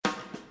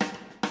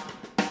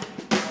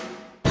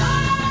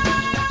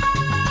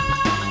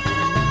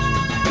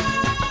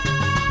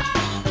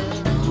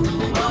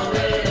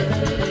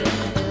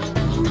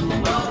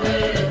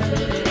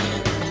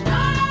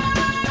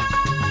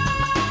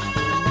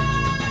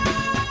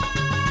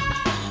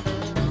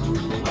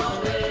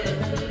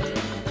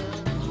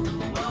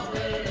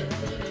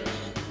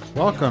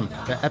Welcome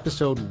to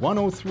episode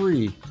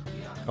 103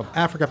 of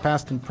Africa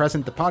Past and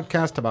Present, the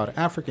podcast about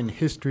African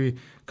history,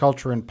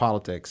 culture, and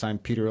politics. I'm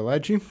Peter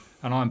Alegi.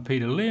 And I'm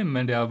Peter Lim,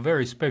 and our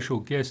very special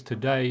guest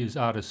today is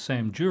artist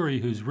Sam Jury,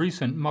 whose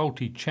recent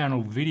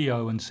multi-channel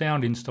video and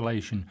sound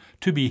installation,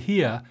 To Be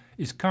Here,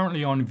 is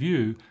currently on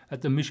view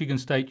at the Michigan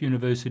State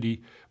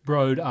University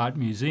Broad Art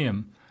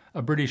Museum.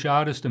 A British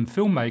artist and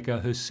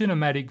filmmaker, her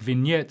cinematic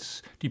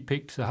vignettes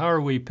depict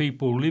Sahrawi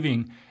people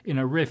living in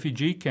a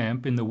refugee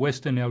camp in the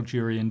western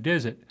Algerian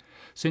desert.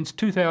 Since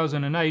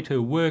 2008,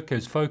 her work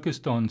has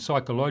focused on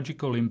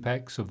psychological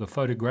impacts of the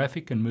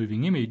photographic and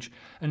moving image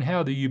and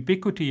how the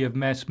ubiquity of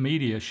mass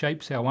media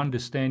shapes our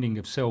understanding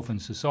of self and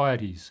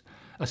societies.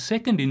 A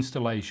second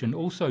installation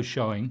also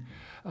showing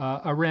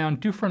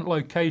around different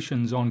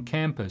locations on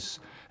campus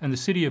and the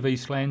city of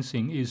East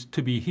Lansing is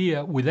To Be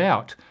Here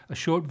Without, a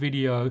short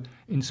video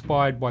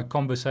inspired by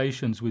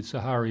conversations with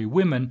Sahrawi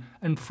women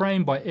and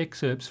framed by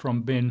excerpts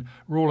from Ben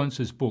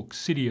Rawlince's book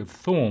City of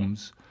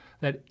Thorns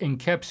that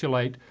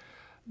encapsulate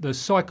the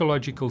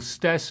psychological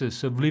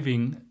stasis of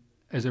living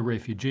as a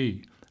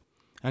refugee.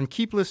 And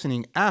keep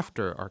listening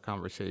after our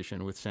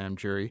conversation with Sam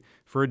Jury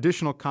for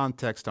additional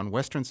context on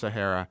Western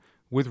Sahara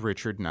with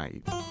Richard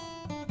Knight.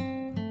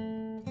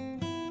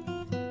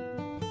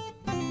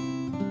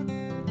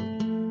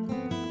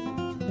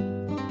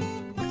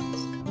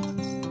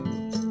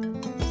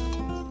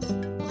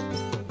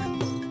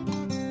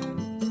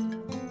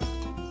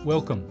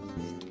 Welcome.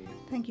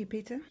 Thank you,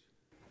 Peter.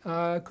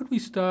 Could we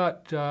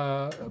start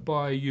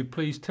by you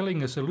please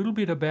telling us a little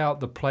bit about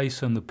the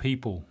place and the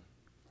people?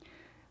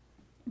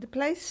 The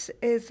place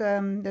is,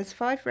 there's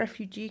 5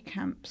 refugee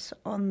camps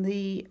on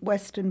the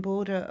western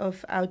border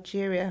of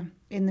Algeria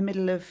in the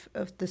middle of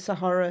the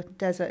Sahara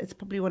Desert. It's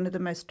probably one of the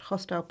most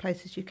hostile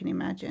places you can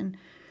imagine.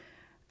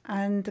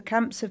 And the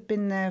camps have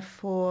been there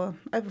for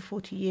over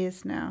 40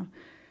 years now.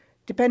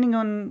 Depending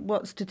on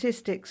what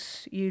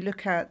statistics you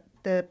look at,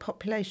 the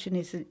population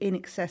is in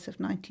excess of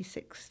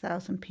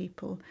 96,000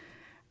 people.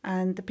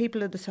 And the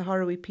people are the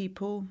Sahrawi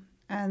people,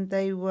 and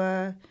they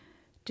were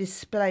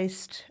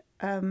displaced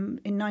in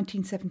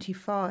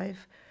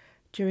 1975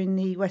 during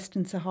the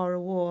Western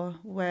Sahara War,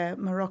 where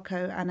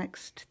Morocco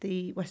annexed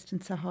the Western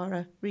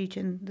Sahara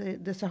region,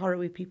 the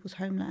Sahrawi people's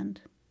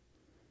homeland.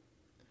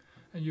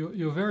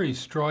 Your very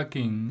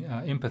striking,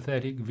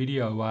 empathetic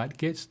video art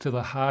gets to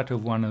the heart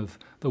of one of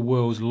the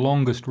world's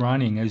longest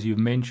running, as you've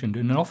mentioned,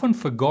 and often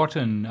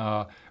forgotten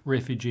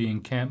refugee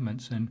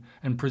encampments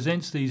and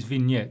presents these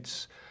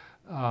vignettes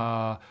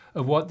of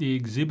what the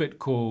exhibit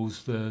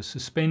calls the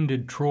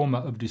suspended trauma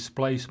of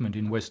displacement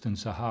in Western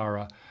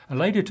Sahara. And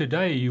later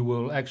today you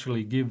will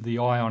actually give the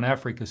Eye on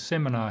Africa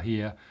seminar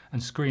here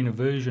and screen a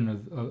version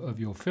of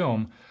your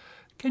film.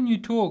 Can you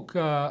talk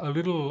a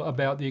little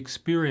about the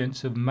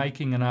experience of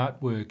making an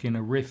artwork in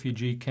a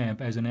refugee camp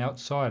as an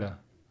outsider?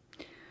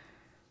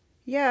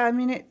 Yeah, I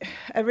mean,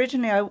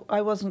 originally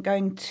I wasn't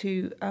going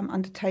to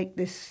undertake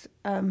this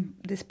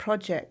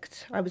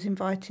project. I was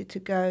invited to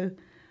go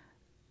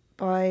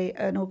by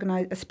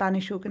a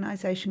Spanish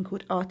organisation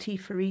called Arti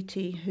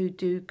Feriti, who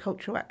do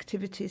cultural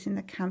activities in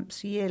the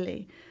camps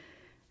yearly.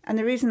 And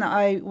the reason that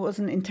I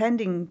wasn't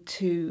intending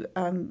to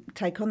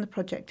take on the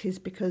project is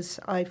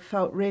because I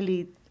felt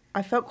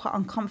quite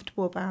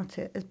uncomfortable about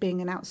it as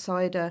being an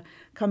outsider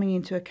coming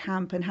into a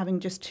camp and having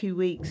just 2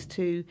 weeks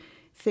to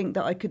think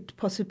that I could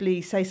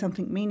possibly say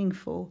something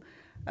meaningful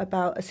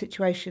about a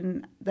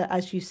situation that,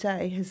 as you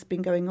say, has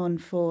been going on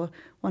for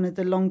one of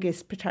the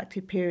longest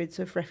protracted periods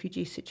of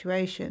refugee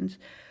situations.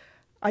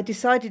 I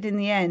decided in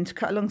the end, to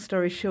cut a long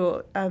story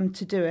short,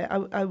 to do it.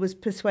 I was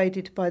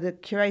persuaded by the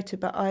curator,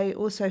 but I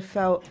also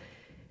felt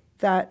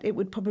that it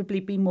would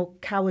probably be more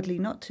cowardly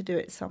not to do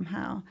it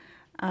somehow.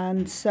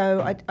 And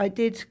so I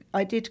did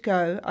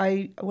go.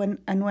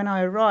 When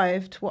I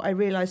arrived, what I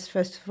realised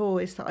first of all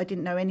is that I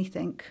didn't know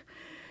anything.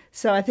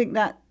 So I think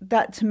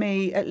that to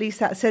me, at least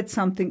that said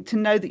something. To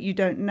know that you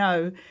don't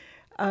know,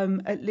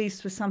 at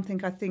least was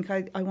something I think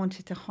I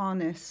wanted to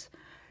harness.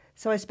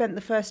 So I spent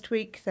the first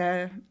week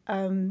there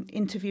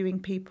interviewing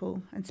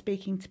people and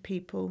speaking to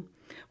people.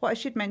 What I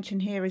should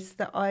mention here is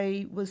that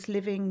I was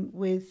living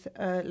with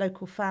a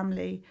local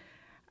family.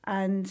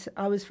 And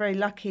I was very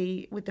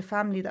lucky with the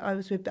family that I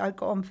was with. I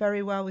got on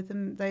very well with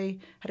them. They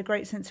had a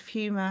great sense of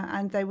humour,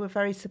 and they were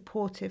very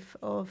supportive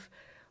of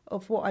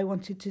what I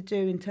wanted to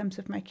do in terms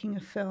of making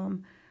a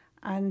film.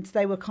 And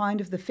they were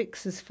kind of the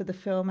fixers for the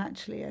film,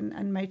 actually,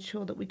 and made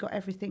sure that we got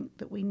everything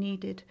that we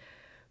needed,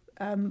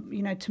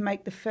 to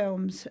make the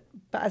films.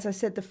 But as I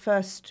said, the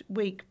first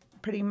week,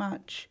 pretty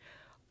much,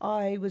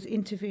 I was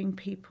interviewing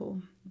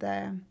people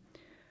there.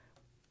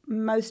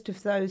 Most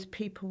of those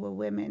people were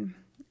women.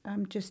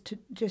 Just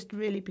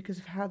really because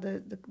of how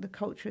the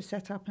culture is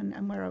set up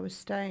and where I was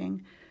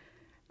staying.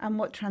 And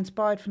what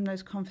transpired from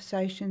those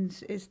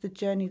conversations is the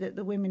journey that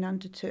the women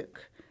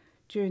undertook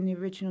during the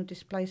original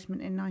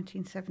displacement in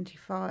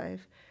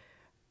 1975.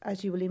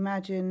 As you will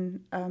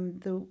imagine,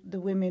 the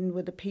women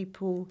were the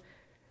people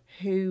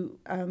who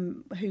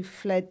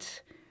fled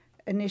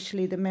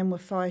initially the men were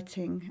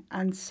fighting,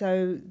 and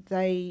so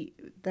they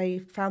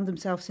found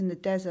themselves in the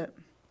desert,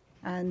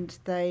 and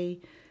they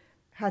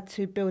had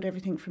to build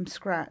everything from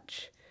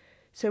scratch.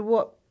 So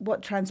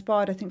what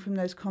transpired, I think, from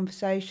those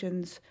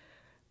conversations,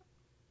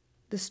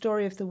 the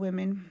story of the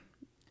women,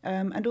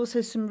 and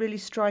also some really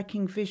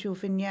striking visual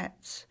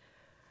vignettes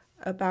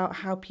about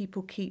how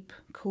people keep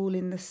cool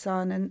in the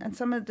sun, and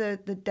some of the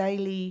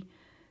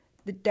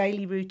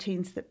daily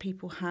routines that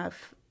people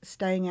have,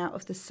 staying out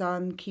of the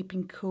sun,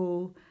 keeping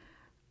cool.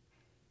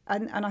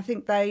 And I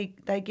think they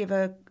give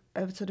a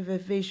sort of a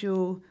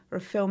visual or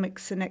a filmic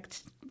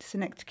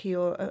synecdoche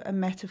or a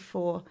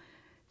metaphor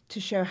to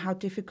show how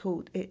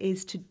difficult it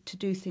is to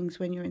do things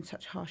when you're in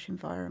such harsh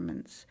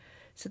environments.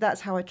 So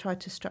that's how I try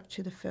to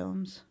structure the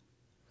films.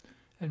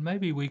 And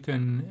maybe we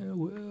can,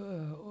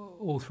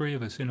 all three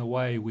of us, in a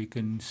way, we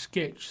can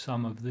sketch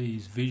some of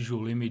these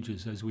visual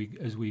images as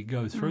we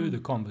go through the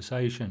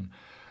conversation,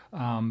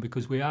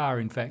 because we are,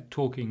 in fact,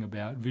 talking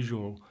about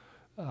visual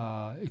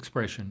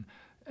expression.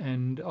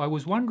 And I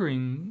was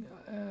wondering,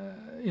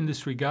 in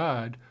this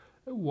regard,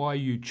 why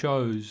you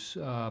chose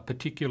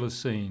particular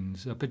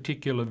scenes,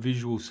 particular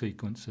visual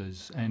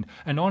sequences.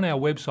 And on our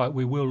website,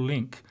 we will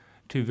link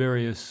to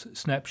various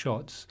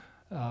snapshots,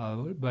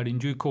 but in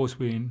due course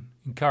we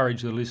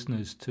encourage the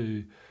listeners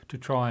to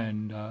try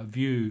and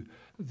view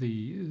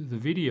the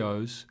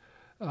videos.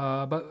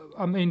 But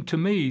I mean, to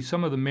me,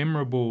 some of the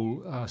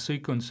memorable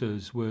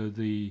sequences were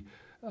the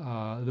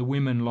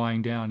women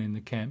lying down in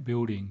the camp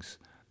buildings,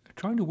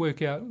 trying to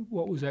work out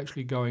what was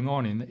actually going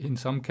on in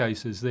some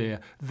cases there.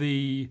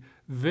 The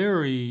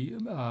very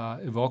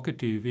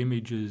evocative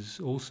images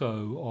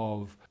also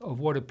of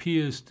what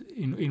appears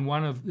in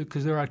one of,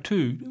 because there are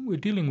two, we're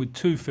dealing with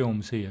two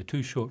films here,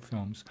 two short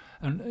films,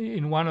 and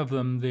in one of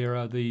them there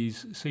are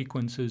these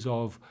sequences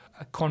of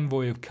a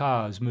convoy of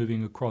cars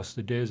moving across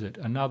the desert.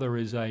 Another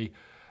is a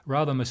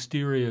rather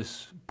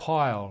mysterious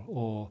pile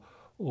or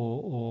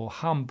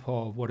hump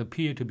of what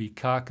appear to be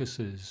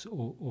carcasses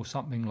or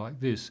something like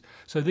this.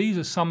 So these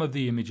are some of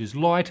the images,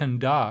 light and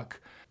dark.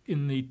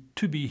 In the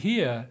To Be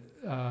Here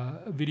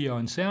video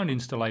and sound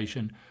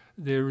installation,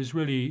 there is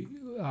really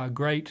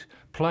great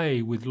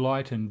play with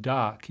light and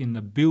dark in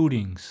the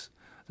buildings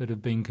that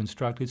have been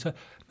constructed. So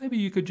maybe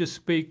you could just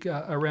speak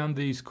around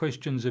these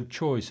questions of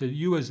choice.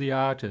 You as the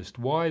artist,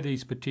 why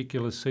these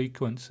particular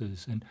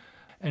sequences,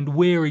 and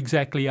where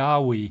exactly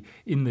are we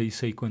in these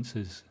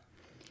sequences?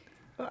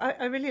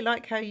 I really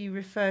like how you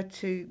refer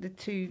to the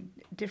two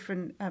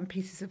different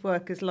pieces of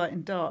work as light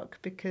and dark,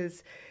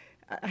 because,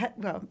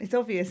 well, it's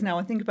obvious now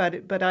I think about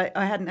it, but I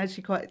hadn't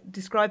actually quite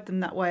described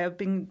them that way. I've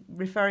been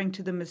referring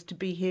to them as To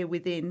Be Here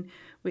Within,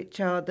 which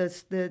are,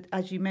 the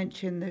as you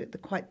mentioned, the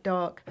quite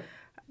dark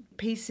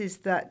pieces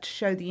that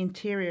show the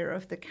interior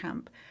of the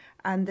camp,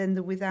 and then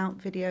the Without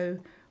video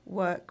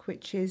work,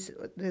 which is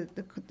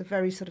the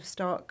very sort of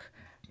stark,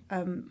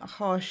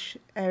 harsh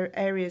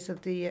areas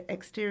of the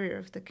exterior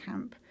of the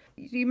camp.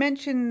 You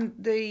mentioned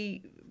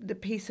the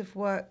piece of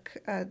work,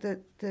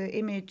 the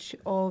image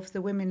of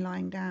the women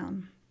lying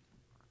down.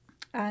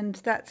 And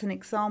that's an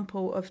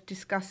example of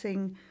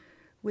discussing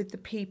with the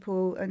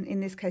people, and in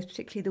this case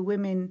particularly the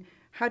women,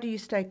 how do you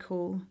stay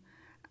cool?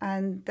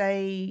 And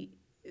they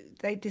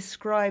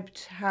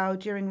described how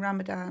during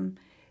Ramadan,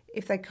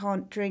 if they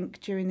can't drink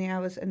during the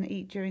hours and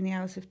eat during the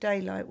hours of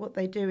daylight, what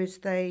they do is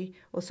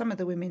or some of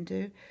the women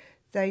do,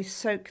 they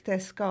soak their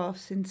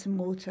scarves in some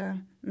water,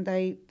 and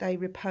they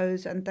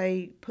repose, and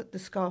they put the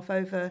scarf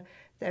over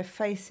their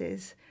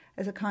faces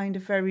as a kind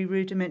of very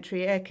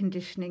rudimentary air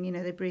conditioning. You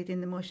know, they breathe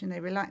in the moisture and they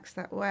relax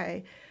that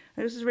way.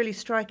 And it was a really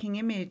striking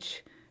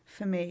image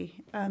for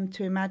me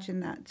to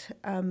imagine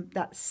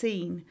that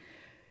scene.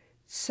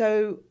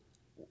 So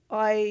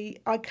I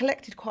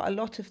collected quite a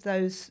lot of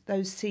those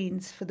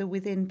scenes for the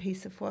Within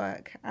piece of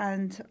work,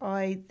 and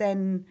I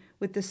then,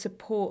 with the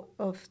support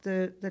of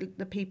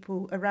the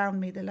people around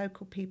me, the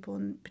local people,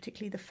 and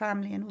particularly the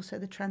family and also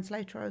the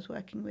translator I was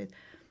working with,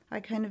 I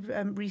kind of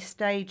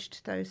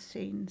restaged those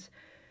scenes.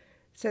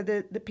 So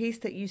the piece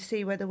that you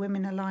see where the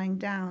women are lying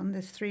down,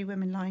 there's 3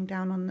 women lying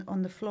down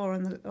on the floor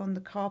on the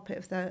carpet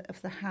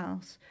of the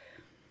house.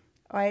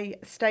 I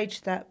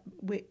staged that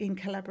in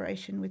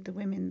collaboration with the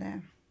women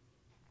there.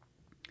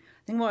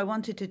 I think what I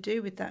wanted to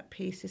do with that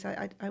piece is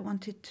I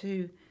wanted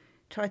to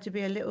try to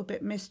be a little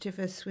bit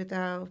mischievous with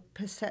our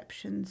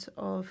perceptions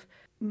of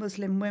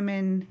Muslim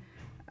women,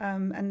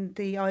 and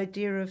the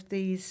idea of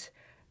these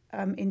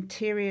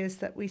interiors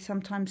that we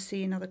sometimes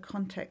see in other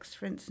contexts.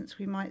 For instance,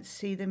 we might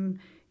see them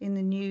in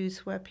the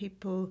news where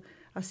people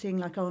are seeing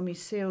like army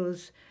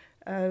SEALs,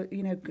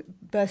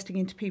 bursting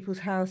into people's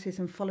houses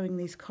and following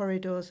these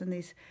corridors and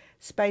these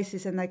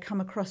spaces, and they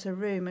come across a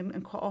room,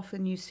 and quite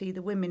often you see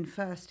the women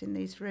first in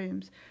these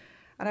rooms.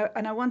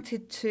 And I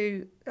wanted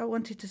to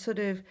sort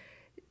of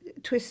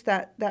twist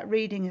that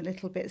reading a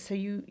little bit. So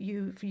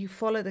you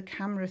follow the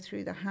camera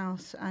through the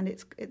house, and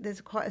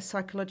there's quite a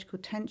psychological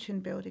tension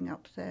building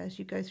up there as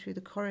you go through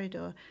the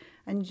corridor,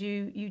 and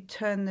you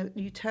turn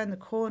the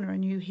corner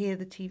and you hear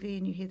the TV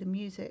and you hear the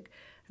music,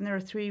 and there are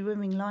 3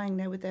 women lying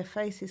there with their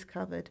faces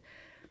covered.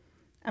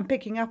 And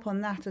picking up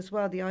on that as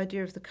well, the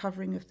idea of the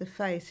covering of the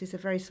face is a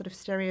very sort of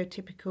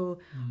stereotypical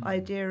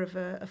idea of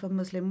a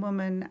Muslim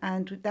woman,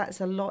 and that's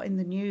a lot in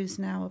the news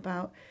now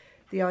about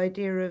the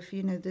idea of,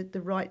 you know,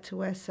 the right to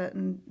wear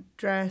certain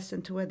dress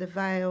and to wear the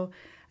veil.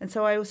 And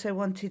so I also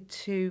wanted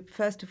to,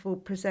 first of all,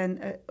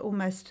 present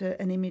almost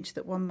an image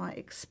that one might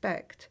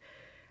expect.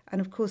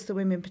 And of course, the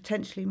women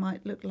potentially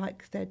might look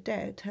like they're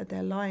dead,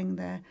 they're lying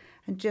there.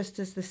 And just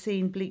as the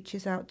scene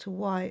bleaches out to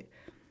white,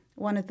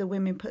 one of the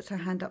women puts her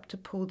hand up to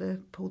pull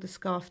the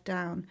scarf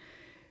down.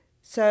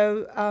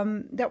 So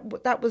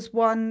that was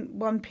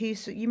one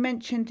piece. You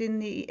mentioned in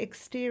the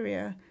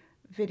exterior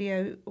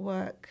video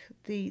work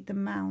the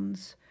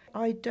mounds.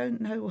 I don't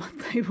know what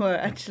they were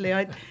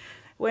actually.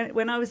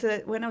 When I was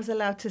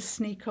allowed to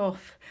sneak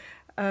off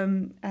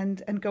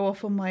and go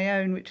off on my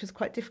own, which was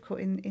quite difficult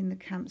in the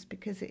camps,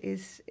 because it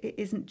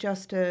isn't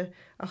just a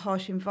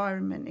harsh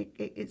environment.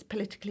 It's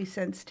politically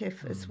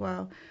sensitive as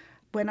well.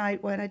 When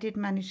I did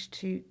manage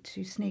to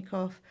sneak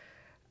off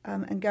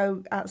and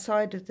go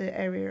outside of the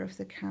area of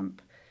the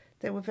camp,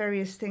 there were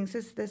various things.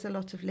 There's a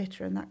lot of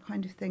litter and that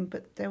kind of thing,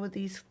 but there were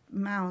these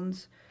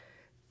mounds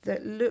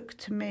that looked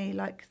to me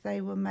like they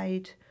were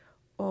made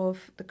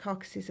of the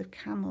carcasses of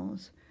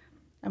camels.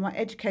 And my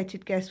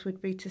educated guess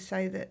would be to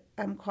say that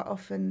quite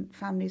often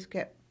families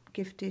get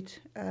gifted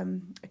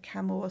a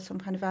camel or some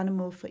kind of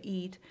animal for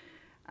Eid,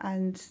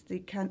 and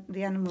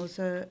the animals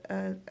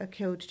are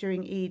killed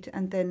during Eid,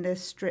 and then they're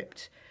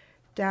stripped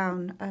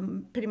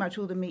down. Pretty much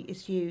all the meat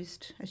is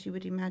used, as you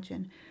would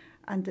imagine,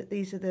 and that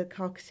these are the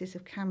carcasses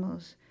of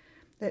camels.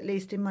 At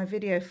least in my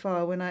video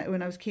file, when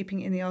I was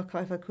keeping it in the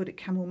archive, I called it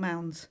camel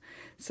mounds.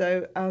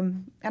 So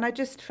and I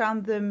just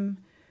found them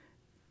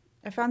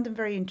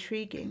very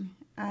intriguing,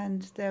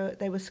 and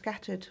they were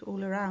scattered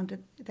all around.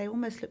 And they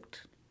almost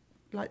looked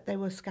like they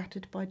were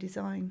scattered by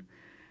design,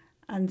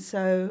 and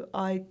so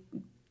I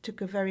took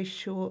a very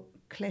short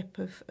clip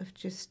of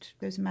just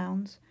those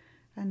mounds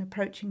and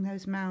approaching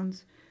those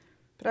mounds.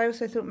 But I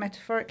also thought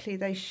metaphorically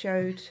they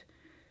showed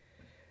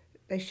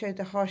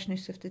the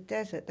harshness of the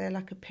desert. They're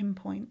like a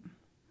pinpoint.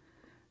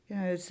 You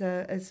know,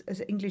 as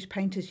English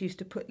painters used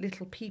to put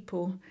little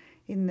people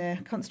in there,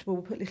 Constable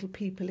would put little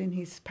people in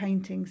his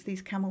paintings.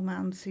 These camel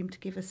mounds seem to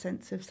give a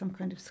sense of some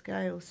kind of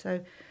scale.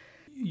 So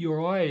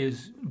your eye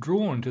is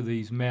drawn to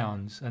these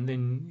mounds, and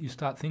then you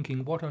start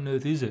thinking, what on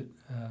earth is it?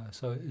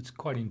 So it's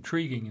quite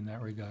intriguing in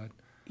that regard.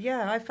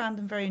 Yeah, I found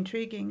them very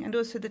intriguing. And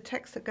also the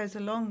text that goes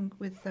along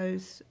with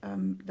those,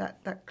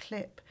 that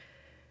clip,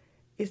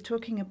 is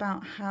talking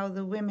about how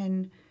the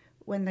women,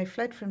 when they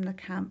fled from the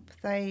camp,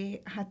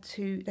 they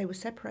were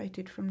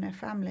separated from their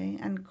family,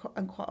 and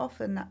quite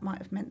often that might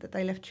have meant that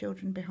they left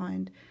children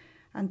behind,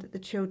 and that the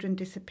children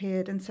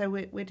disappeared. And so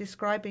we're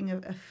describing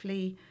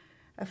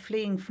a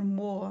fleeing from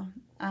war.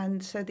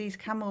 And so these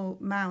camel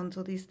mounds,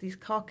 or these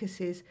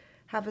carcasses,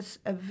 have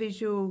a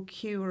visual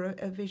cue or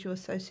a visual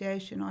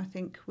association, I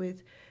think,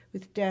 with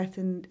death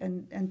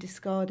and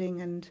discarding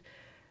and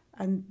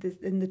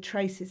the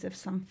traces of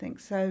something.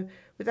 So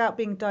without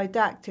being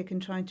didactic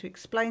and trying to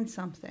explain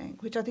something,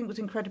 which I think was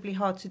incredibly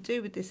hard to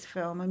do with this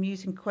film, I'm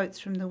using quotes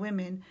from the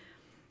women.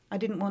 I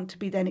didn't want to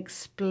be then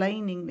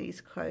explaining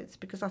these quotes,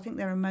 because I think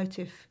they're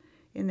emotive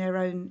in their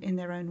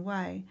own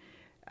way.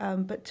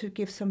 But to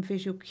give some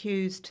visual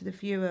cues to the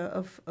viewer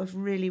of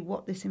really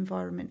what this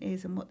environment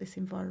is and what this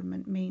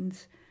environment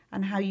means,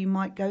 and how you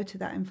might go to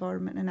that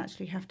environment and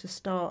actually have to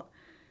start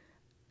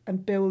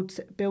and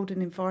build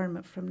an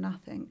environment from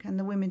nothing. And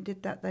the women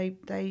did that.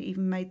 They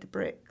even made the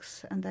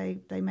bricks, and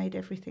they made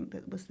everything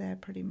that was there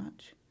pretty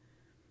much.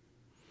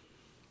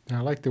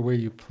 I like the way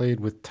you played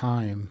with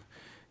time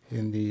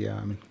in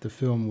the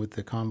film, with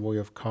the convoy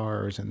of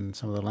cars and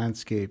some of the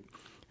landscape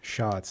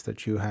shots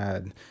that you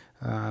had.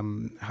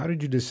 How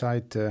did you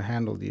decide to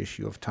handle the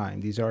issue of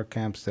time? These are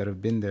camps that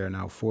have been there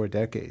now 4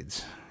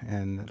 decades,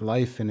 and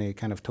life in a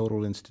kind of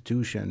total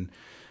institution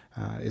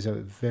is a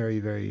very,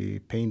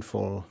 very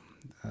painful,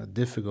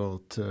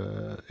 difficult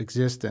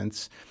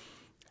existence,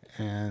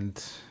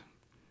 and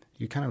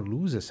you kind of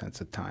lose a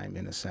sense of time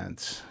in a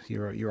sense.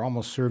 You're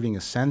almost serving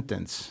a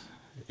sentence,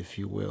 if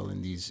you will,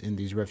 in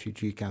these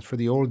refugee camps, for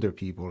the older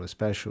people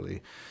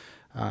especially.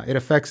 It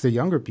affects the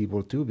younger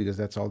people too, because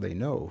that's all they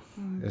know,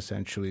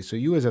 essentially. So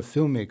you as a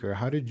filmmaker,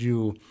 how did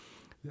you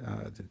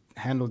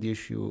handle the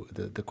issue,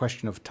 the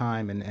question of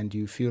time, and do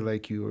you feel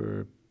like you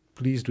were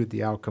pleased with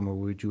the outcome, or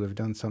would you have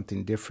done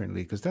something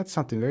differently? Because that's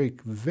something very,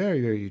 very,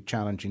 very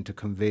challenging to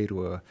convey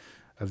to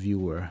a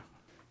viewer.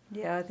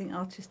 Yeah, I think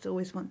artists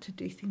always want to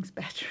do things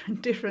better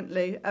and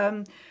differently.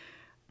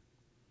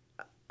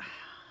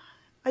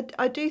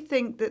 I do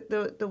think that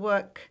the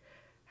work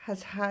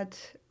has had,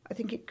 I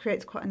think it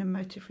creates quite an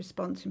emotive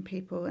response in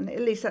people, and at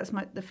least that's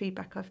the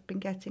feedback I've been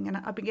getting. And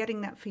I've been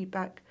getting that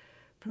feedback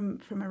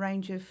from a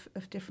range of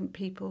different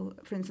people.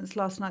 For instance,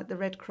 last night the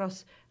Red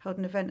Cross held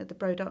an event at the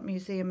Broad Art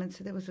Museum, and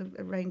so there was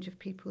a range of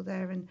people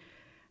there,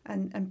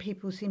 and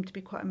people seemed to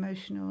be quite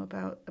emotional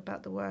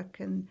about the work,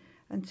 and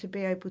to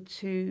be able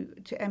to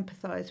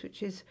empathise,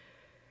 which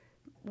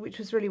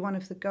was really one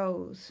of the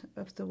goals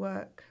of the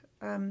work.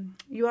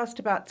 You asked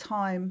about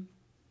time.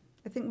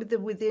 I think with the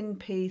Within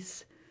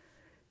piece,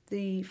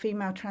 the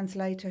female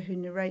translator who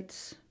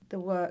narrates the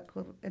work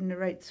and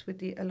narrates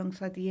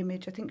alongside the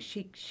image, I think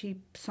she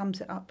sums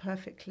it up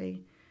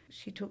perfectly.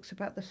 She talks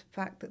about the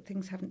fact that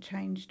things haven't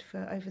changed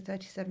for over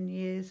 37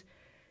 years.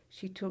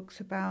 She talks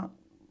about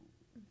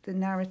the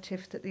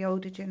narrative that the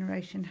older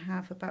generation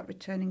have about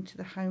returning to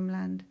the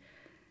homeland,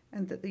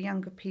 and that the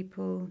younger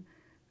people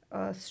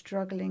are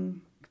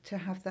struggling to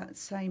have that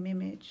same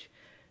image.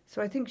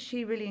 So I think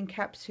she really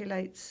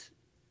encapsulates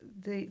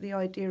the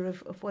idea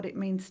of what it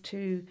means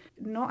to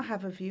not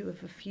have a view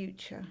of a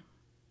future.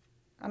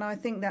 And I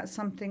think that's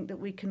something that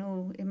we can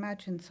all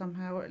imagine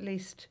somehow, or at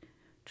least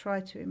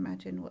try to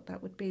imagine what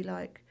that would be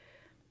like.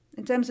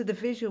 In terms of the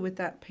visual with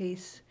that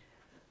piece,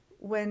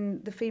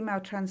 when the female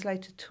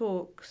translator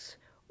talks,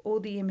 all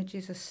the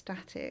images are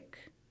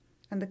static,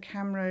 and the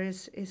camera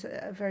is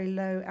at a very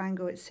low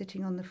angle. It's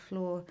sitting on the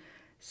floor.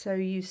 So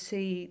you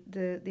see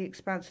the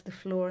expanse of the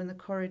floor and the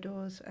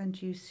corridors, and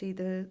you see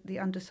the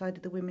underside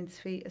of the women's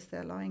feet as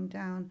they're lying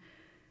down.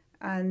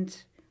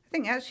 And I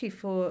think actually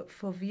for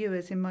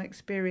viewers, in my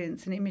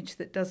experience, an image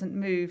that doesn't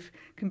move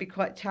can be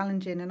quite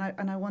challenging. And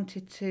I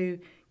wanted to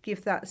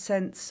give that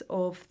sense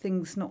of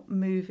things not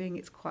moving.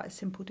 It's quite a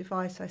simple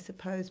device, I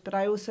suppose. But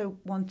I also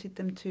wanted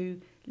them to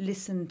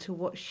listen to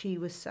what she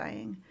was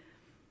saying.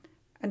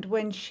 And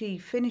when she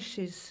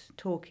finishes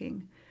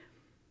talking,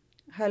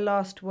 her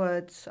last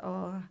words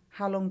are,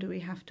 "How long do we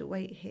have to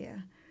wait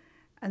here?"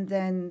 And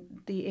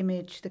then the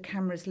image, the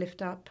cameras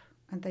lift up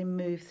and they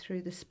move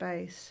through the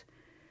space.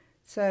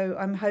 So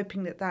I'm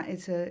hoping that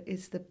is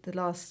the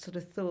last sort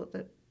of thought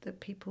that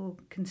people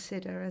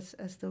consider as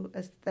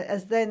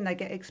then they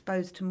get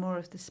exposed to more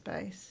of the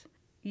space.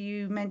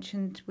 You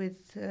mentioned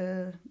with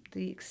the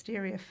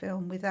exterior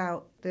film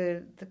without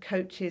the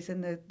coaches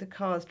and the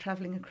cars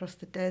travelling across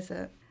the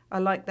desert. I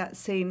like that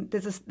scene.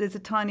 There's a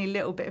tiny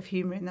little bit of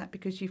humour in that,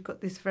 because you've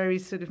got this very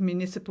sort of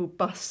municipal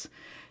bus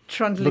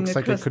trundling across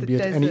the desert. Looks like it could be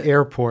at any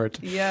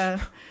airport.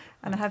 Yeah,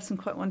 and I have some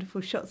quite wonderful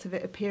shots of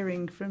it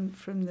appearing from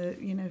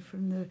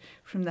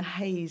the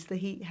haze, the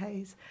heat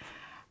haze.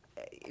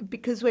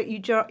 Because you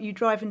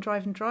drive and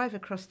drive and drive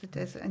across the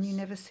desert and you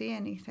never see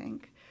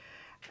anything.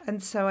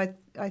 And so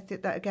I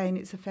think that again,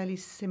 it's a fairly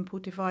simple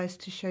device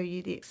to show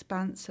you the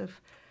expanse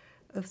of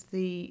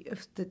the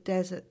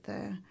desert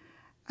there.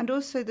 And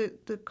also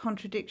the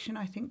contradiction,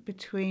 I think,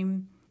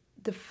 between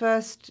the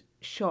first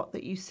shot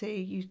that you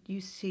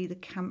see the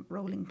camp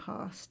rolling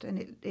past, and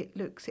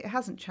it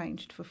hasn't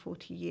changed for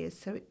 40 years,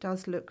 so it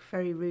does look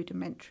very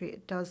rudimentary.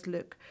 It does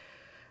look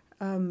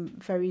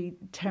very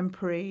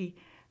temporary.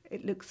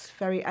 It looks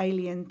very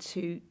alien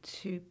to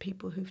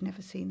people who've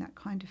never seen that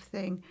kind of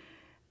thing.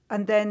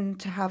 And then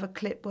to have a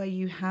clip where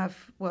you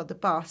have, the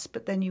bus,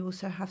 but then you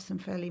also have some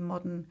fairly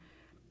modern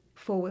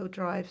four-wheel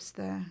drives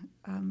there.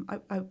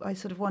 I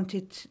sort of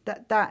wanted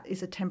that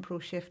is a temporal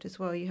shift as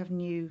well. You have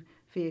new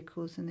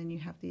vehicles and then you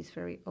have these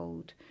very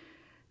old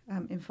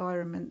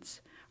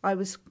environments. I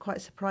was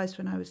quite surprised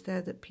when I was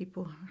there that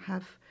people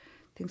have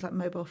things like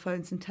mobile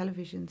phones and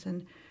televisions,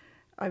 and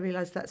I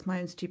realised that's my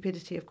own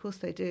stupidity. Of course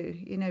they do,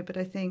 but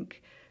I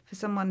think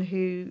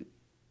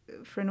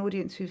for an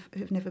audience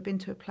who've never been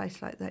to a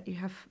place like that, you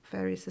have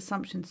various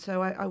assumptions.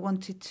 So I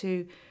wanted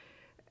to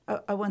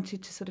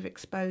sort of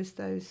expose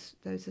those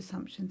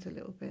assumptions a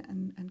little bit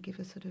and give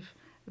a sort of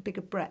a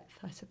bigger breadth,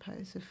 I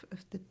suppose,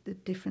 of the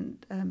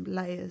different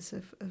layers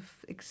of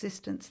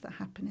existence that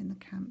happen in the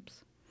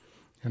camps.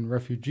 And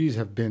refugees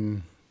have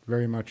been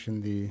very much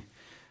in the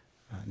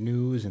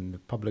news and the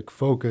public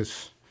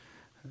focus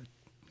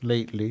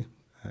lately,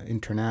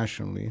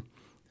 internationally.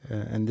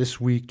 And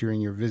this week,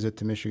 during your visit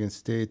to Michigan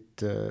State,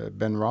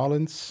 Ben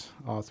Rollins,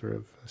 author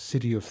of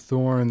City of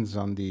Thorns,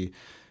 on the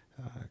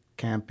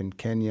camp in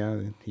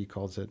Kenya, he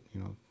calls it,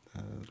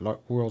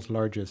 world's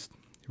largest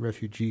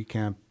refugee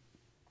camp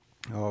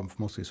of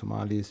mostly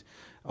Somalis,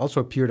 also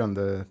appeared on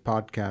the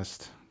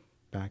podcast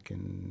back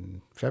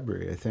in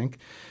February, I think.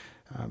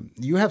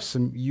 You have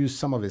used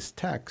some of his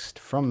text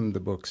from the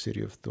book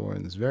City of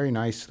Thorns very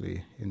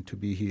nicely in To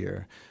Be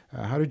Here.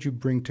 How did you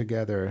bring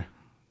together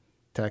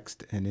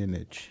text and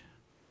image?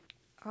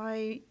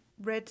 I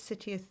read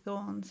City of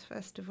Thorns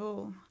first of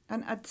all,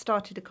 and I'd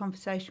started a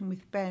conversation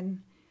with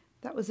Ben.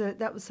 That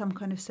was some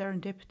kind of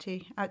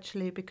serendipity,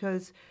 actually,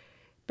 because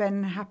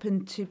Ben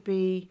happened to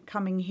be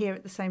coming here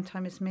at the same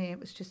time as me. It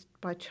was just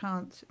by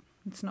chance.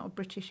 It's not a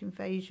British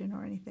invasion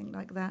or anything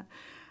like that.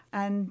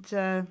 And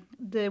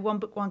the One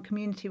Book One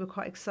community were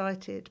quite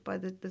excited by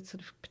the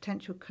sort of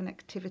potential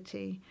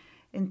connectivity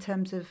in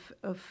terms of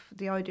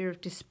the idea of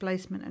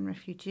displacement and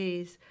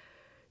refugees.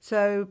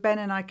 So Ben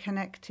and I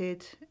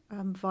connected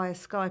via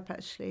Skype,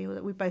 actually.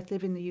 We both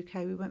live in the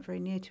UK. We weren't very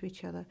near to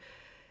each other.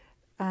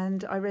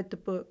 And I read the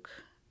book.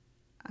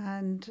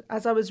 And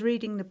as I was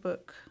reading the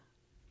book,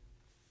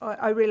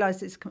 I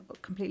realised it's a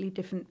completely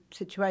different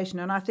situation.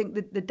 And I think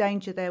the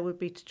danger there would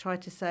be to try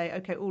to say,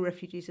 OK, all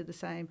refugees are the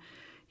same.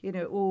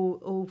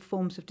 All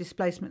forms of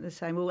displacement are the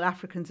same, all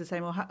Africans are the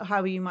same, or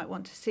however you might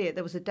want to see it.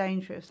 There was a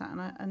danger of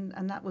that,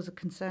 and that was a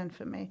concern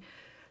for me.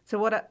 So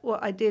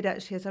what I did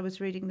actually as I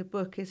was reading the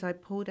book is I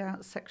pulled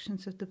out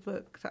sections of the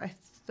book that I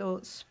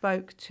thought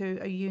spoke to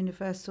a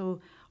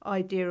universal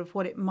idea of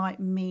what it might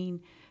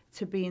mean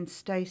to be in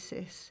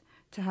stasis,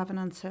 to have an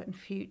uncertain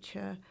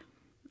future,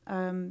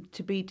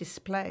 to be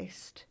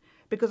displaced.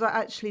 Because I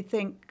actually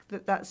think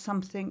that that's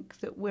something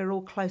that we're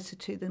all closer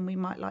to than we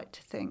might like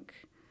to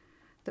think.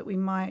 That we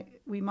might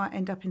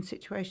end up in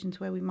situations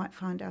where we might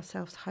find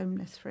ourselves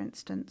homeless, for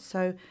instance.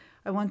 So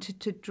I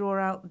wanted to draw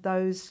out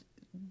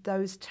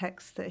those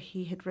texts that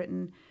he had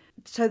written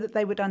so that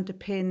they would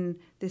underpin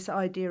this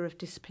idea of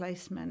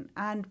displacement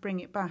and bring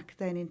it back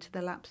then into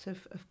the laps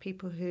of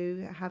people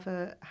who have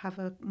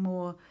a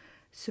more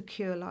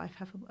secure life,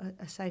 have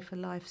a safer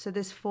life. So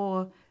there's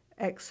 4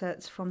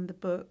 excerpts from the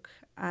book,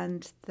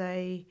 and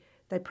they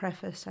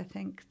preface, I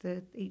think,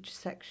 each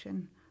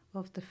section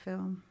of the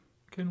film.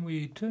 Can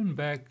we turn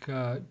back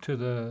to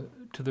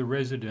the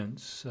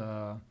residence?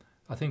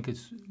 I think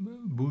it's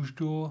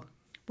Boujdour.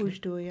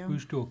 Boujdour, yeah.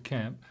 Boujdour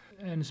camp,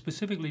 and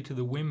specifically to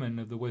the women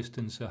of the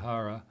Western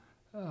Sahara.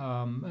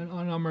 And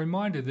I'm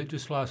reminded that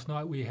just last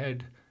night we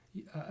had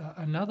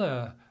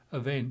another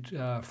event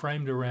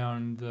framed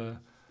around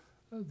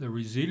the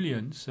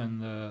resilience and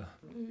the,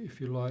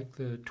 if you like,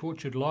 the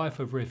tortured life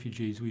of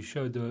refugees. We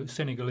showed the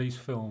Senegalese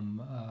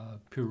film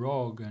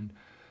Pirogue, and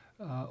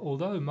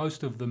although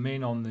most of the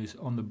men on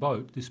the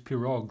boat, this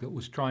pirogue that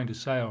was trying to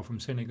sail from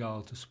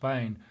Senegal to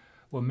Spain,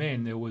 were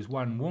men, there was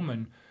one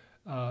woman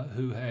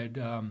who had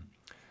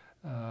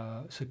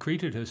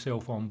secreted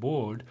herself on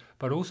board,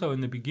 but also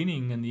in the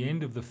beginning and the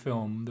end of the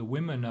film, the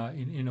women are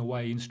in a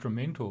way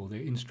instrumental. They're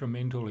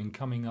instrumental in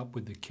coming up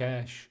with the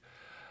cash.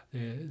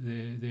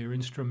 They're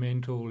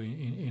instrumental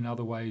in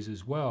other ways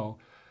as well.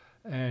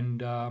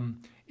 And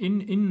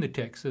in the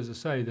text, as I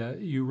say,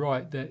 that you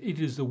write that it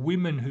is the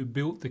women who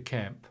built the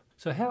camp.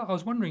 So I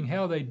was wondering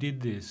how they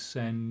did this,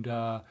 and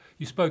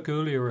you spoke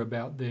earlier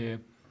about their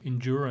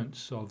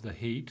endurance of the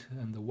heat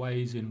and the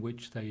ways in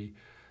which they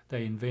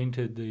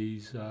invented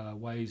these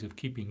ways of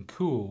keeping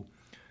cool.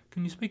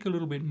 Can you speak a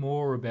little bit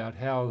more about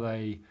how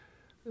they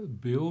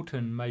built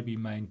and maybe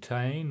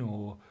maintain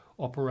or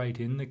operate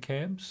in the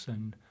camps,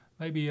 and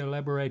maybe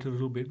elaborate a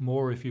little bit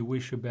more, if you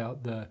wish,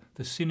 about the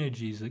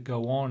synergies that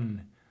go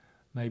on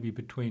maybe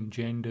between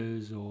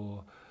genders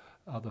or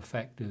other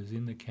factors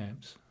in the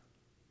camps?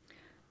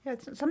 Yeah,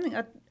 it's something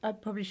I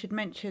probably should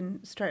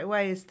mention straight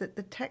away is that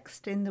the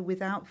text in the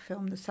Without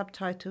film, the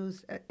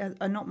subtitles,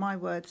 are not my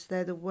words.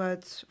 They're the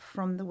words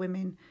from the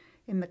women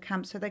in the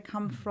camp. So they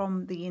come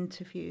from the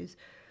interviews.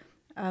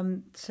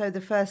 So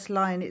the first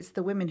line, it's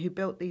the women who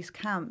built these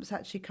camps,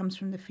 actually comes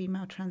from the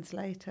female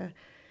translator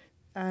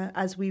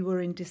as we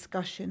were in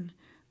discussion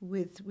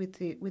with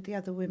the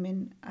other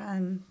women.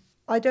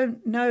 I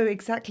don't know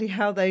exactly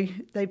how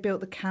they built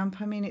the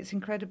camp. I mean, it's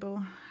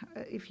incredible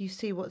if you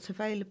see what's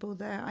available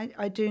there.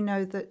 I do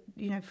know that,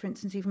 for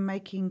instance, even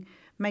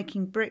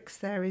making bricks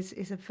there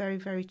is a very,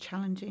 very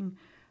challenging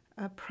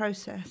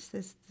process.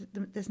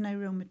 There's no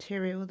real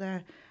material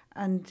there,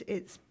 and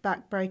it's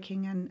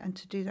backbreaking, and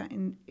to do that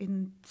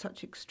in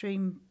such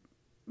extreme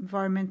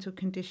environmental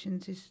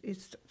conditions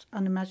is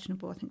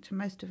unimaginable, I think, to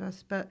most of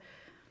us. But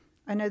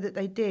I know that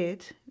they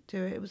did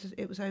do it.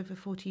 It was over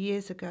 40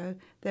 years ago.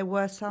 There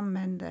were some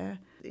men there.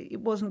 It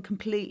wasn't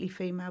completely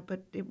female,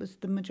 but it was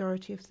the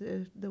majority of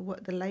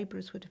the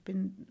labourers would have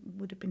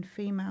been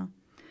female.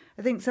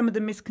 I think some of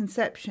the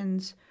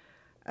misconceptions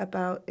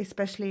about,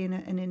 especially in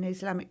an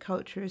Islamic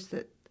culture, is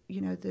that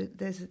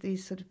there's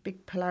these sort of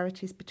big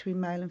polarities between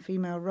male and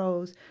female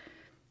roles.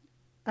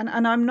 And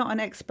I'm not an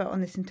expert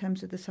on this in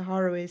terms of the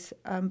Sahrawis,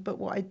 but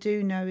what I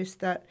do know is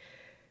that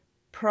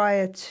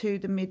prior to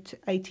the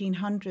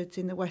mid-1800s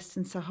in the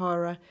Western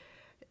Sahara,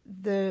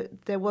 there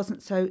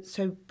wasn't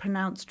so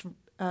pronounced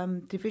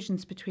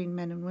divisions between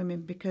men and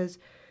women, because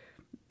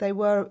they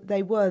were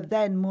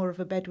then more of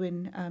a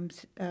Bedouin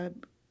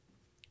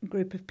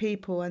group of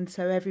people, and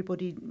so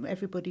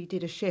everybody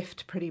did a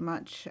shift pretty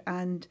much,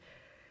 and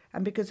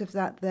because of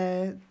that,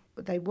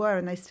 they were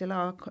and they still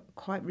are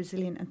quite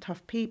resilient and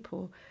tough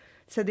people.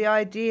 So the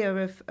idea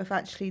of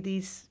actually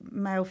these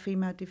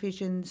male-female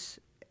divisions,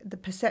 the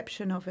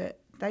perception of it,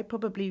 they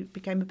probably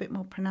became a bit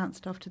more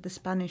pronounced after the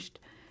Spanish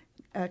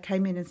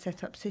came in and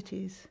set up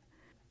cities.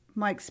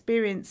 My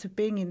experience of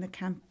being in the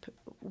camp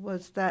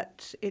was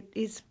that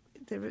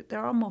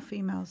there are more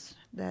females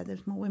there.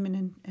 There's more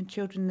women and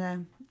children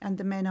there, and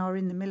the men are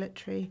in the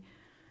military.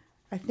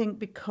 I think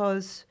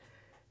because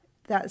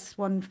that's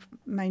one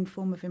main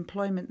form of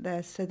employment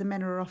there, so the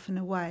men are often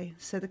away.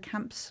 So the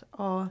camps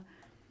are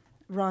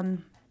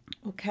run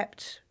or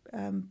kept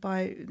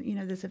by,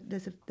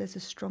 there's a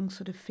strong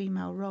sort of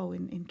female role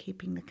in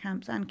keeping the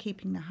camps and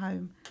keeping the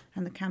home,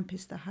 and the camp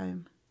is the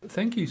home.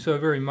 Thank you so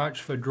very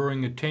much for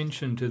drawing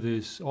attention to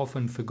this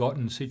often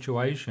forgotten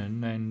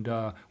situation,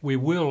 and we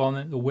will,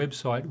 on the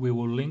website, we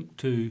will link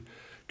to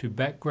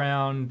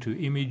background, to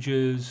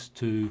images,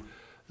 to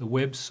the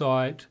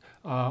website.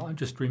 I'm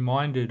just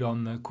reminded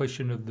on the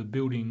question of the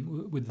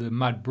building with the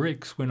mud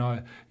bricks,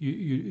 when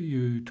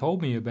you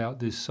told me about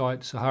this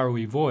site,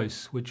 Sahrawi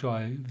Voice, which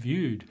I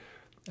viewed.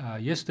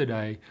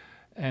 yesterday,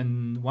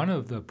 and one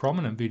of the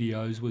prominent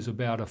videos was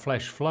about a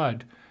flash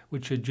flood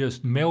which had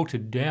just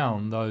melted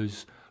down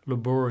those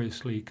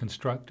laboriously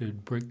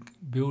constructed brick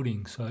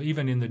buildings. So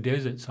even in the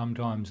desert,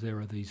 sometimes there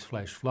are these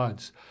flash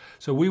floods.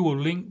 So we will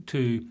link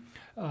to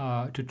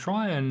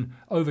try and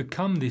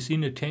overcome this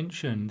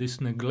inattention,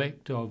 this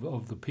neglect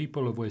of the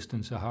people of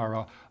Western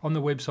Sahara. On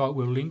the website,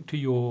 we'll link to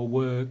your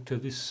work, to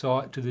this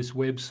site, to this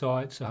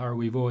website,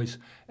 Sahrawi Voice,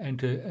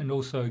 and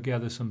also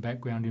gather some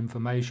background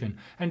information.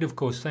 And of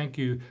course, thank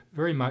you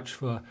very much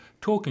for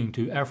talking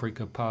to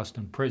Africa Past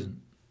and Present.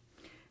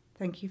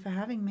 Thank you for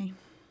having me.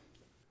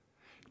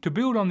 To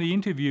build on the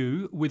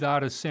interview with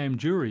artist Sam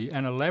Jury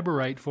and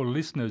elaborate for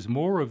listeners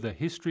more of the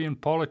history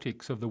and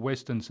politics of the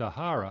Western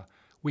Sahara,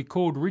 we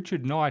called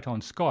Richard Knight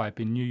on Skype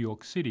in New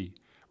York City.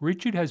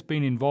 Richard has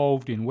been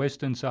involved in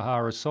Western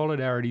Sahara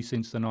solidarity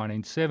since the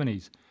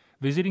 1970s,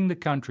 visiting the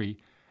country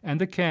and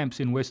the camps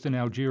in Western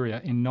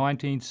Algeria in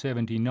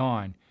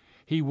 1979.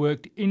 He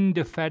worked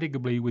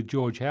indefatigably with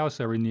George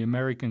Hauser in the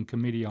American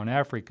Committee on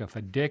Africa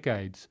for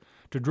decades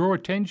to draw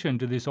attention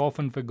to this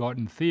often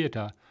forgotten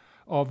theatre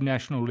of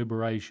national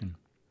liberation.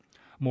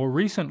 More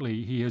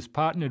recently, he has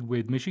partnered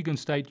with Michigan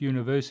State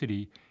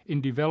University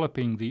in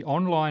developing the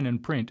online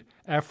and print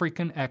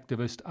African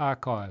Activist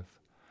Archive,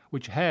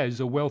 which has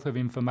a wealth of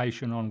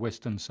information on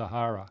Western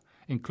Sahara,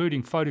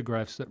 including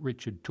photographs that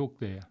Richard took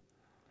there.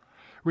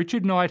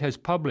 Richard Knight has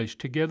published,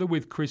 together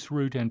with Chris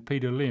Root and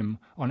Peter Lim,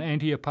 on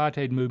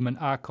anti-apartheid movement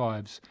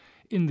archives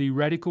in the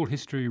Radical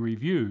History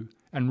Review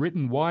and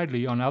written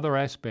widely on other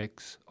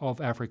aspects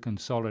of African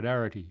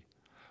solidarity.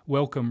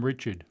 Welcome,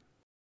 Richard.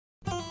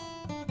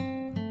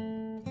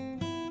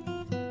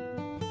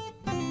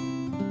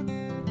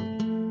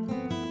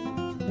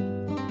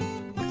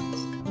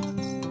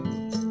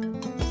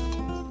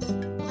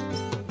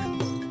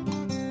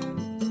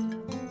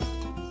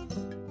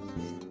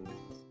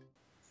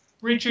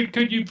 Richard,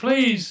 could you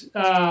please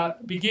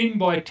begin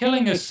by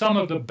telling us some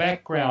of the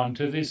background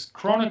to this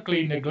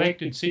chronically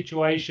neglected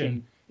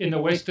situation in the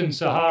Western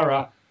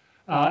Sahara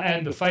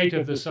and the fate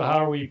of the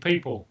Sahrawi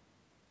people?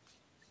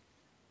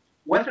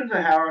 Western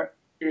Sahara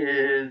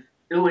is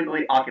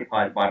illegally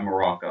occupied by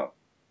Morocco.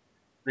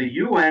 The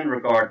UN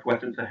regards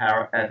Western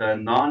Sahara as a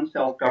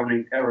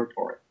non-self-governing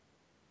territory.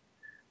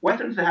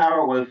 Western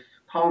Sahara was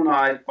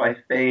colonized by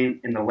Spain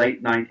in the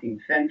late 19th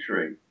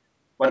century,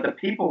 but the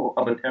people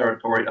of the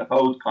territory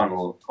opposed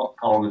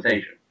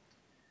colonization.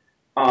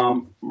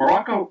 When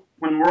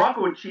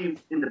Morocco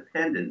achieved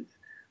independence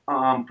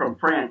from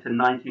France in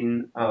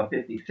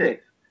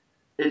 1956,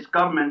 its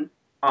government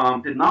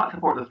did not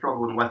support the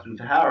struggle in Western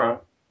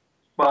Sahara,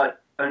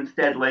 but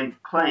instead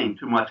laid claim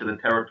to much of the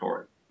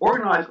territory.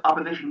 Organized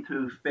opposition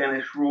to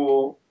Spanish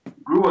rule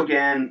grew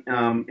again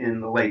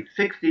in the late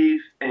 60s,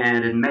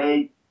 and in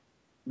May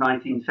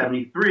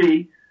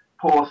 1973,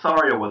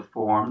 Polisario was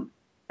formed,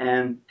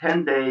 and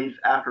 10 days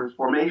after its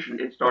formation,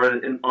 it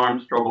started an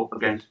armed struggle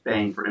against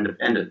Spain for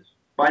independence.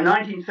 By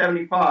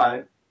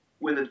 1975,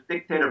 with its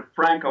dictator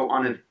Franco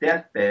on his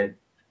deathbed,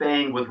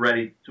 Spain was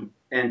ready to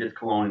end its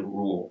colonial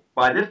rule.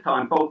 By this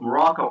time, both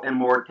Morocco and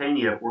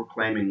Mauritania were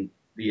claiming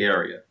the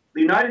area.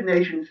 The United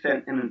Nations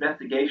sent an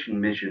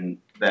investigation mission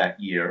that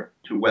year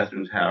to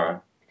Western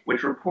Sahara,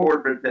 which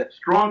reported that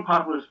strong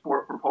popular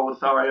support for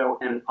Polisario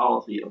and his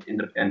policy of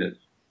independence.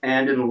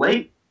 And in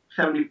late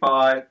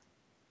 75,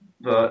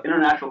 the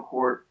International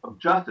Court of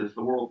Justice,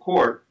 the World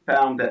Court,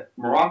 found that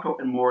Morocco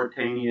and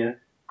Mauritania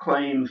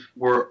claims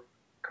were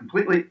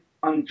completely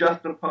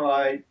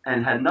unjustified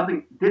and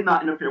did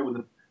not interfere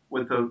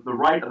with the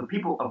right of the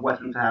people of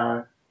Western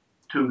Sahara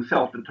to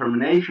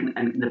self-determination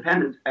and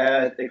independence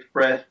as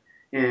expressed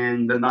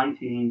in the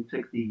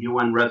 1960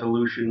 UN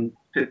Resolution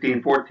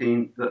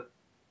 1514,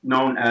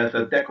 known as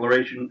a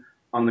Declaration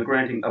on the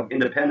Granting of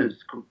Independence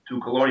to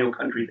Colonial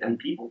Countries and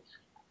Peoples.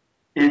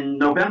 In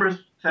November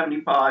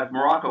 75,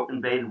 Morocco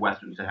invaded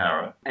Western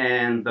Sahara,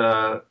 and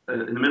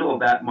in the middle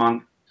of that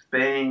month,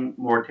 Spain,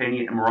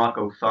 Mauritania, and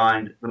Morocco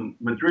signed the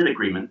Madrid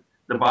Agreement,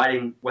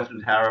 dividing Western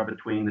Sahara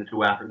between the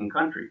two African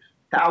countries.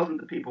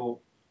 Thousands of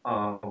people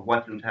of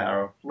Western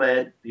Sahara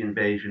fled the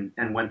invasion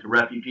and went to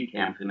refugee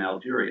camps in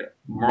Algeria.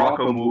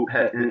 Morocco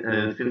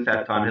since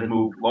that time has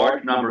moved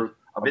large numbers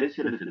of its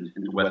citizens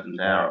into Western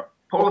Sahara.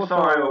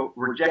 Polisario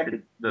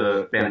rejected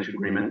the Spanish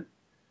agreement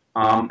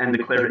and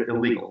declared it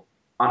illegal.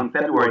 On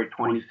February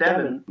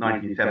 27,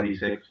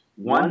 1976,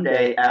 one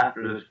day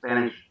after the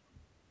Spanish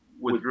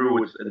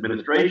withdrew its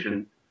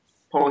administration,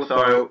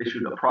 Polisario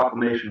issued a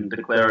proclamation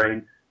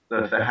declaring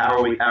the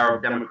Sahrawi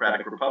Arab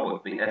Democratic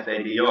Republic, the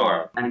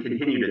SADR, and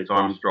continued its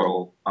armed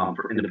struggle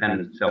for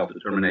independence and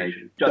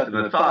self-determination. Just as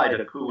an aside,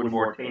 a coup in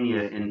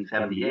Mauritania in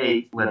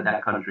 78 led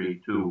that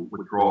country to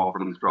withdraw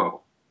from the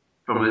struggle,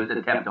 from its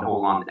attempt to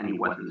hold on to any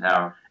Western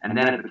Sahara, and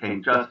then it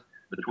became just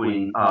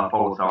between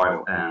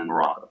Polisario and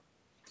Morocco.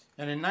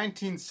 And in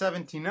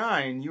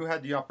 1979, you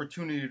had the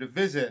opportunity to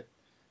visit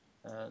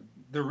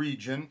the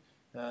region.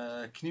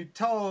 Can you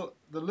tell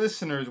the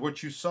listeners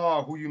what you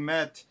saw, who you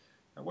met,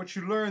 what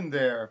you learned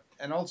there,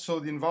 and also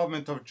the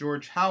involvement of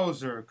George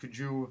Hauser. Could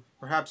you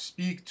perhaps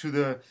speak to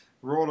the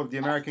role of the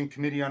American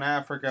Committee on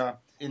Africa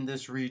in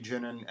this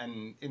region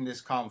and in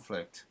this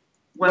conflict?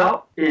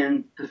 Well,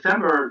 in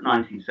December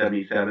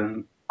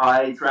 1977,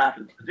 I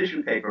drafted a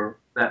position paper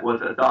that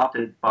was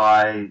adopted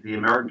by the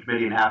American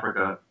Committee in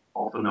Africa,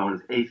 also known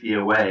as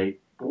ACOA,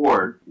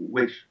 board,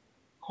 which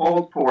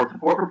called for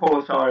support for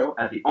Polisario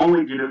as the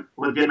only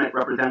legitimate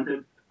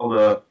representative of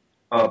the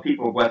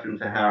people of Western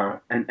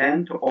Sahara, an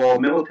end to all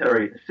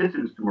military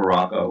assistance to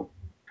Morocco,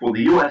 for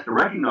the U.S. to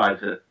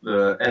recognize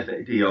the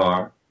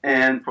SADR,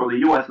 and for the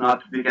U.S.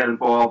 not to get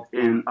involved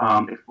in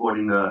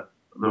exploiting the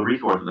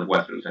resources of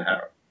Western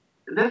Sahara.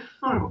 This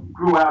sort of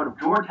grew out of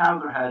George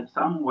Hauser had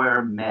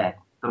somewhere met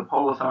the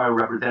Polisario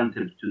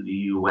representatives to the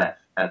U.S.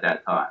 at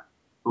that time,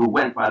 who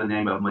went by the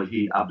name of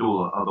Majid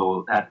Abdullah,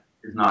 although that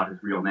is not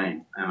his real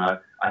name, and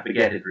I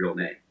forget his real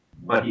name,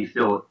 but he's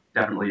still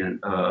definitely an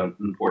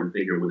important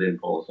figure within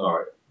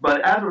Polisario.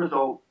 But as a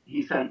result,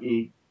 he sent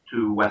me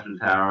to Western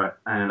Sahara,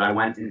 and I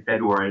went in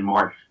February and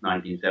March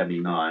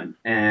 1979,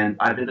 and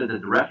I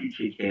visited the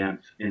refugee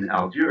camps in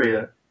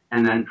Algeria,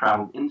 and then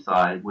traveled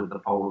inside with the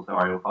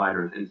Polisario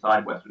fighters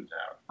inside Western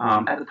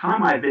Sahara. At the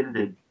time I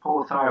visited,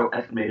 Polisario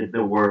estimated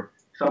there were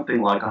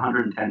something like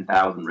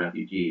 110,000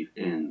 refugees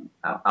in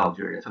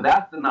Algeria. So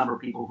that's the number of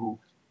people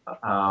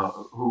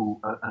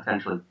who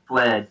essentially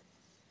fled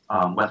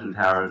Western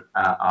Sahara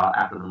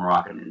after the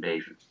Moroccan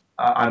invasion.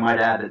 I might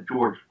add that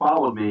George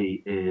followed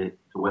me to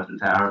Western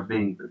Sahara,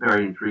 being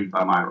very intrigued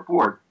by my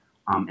report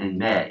in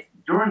May.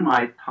 During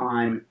my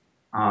time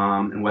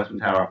in Western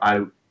Sahara,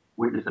 I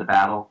witnessed a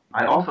battle.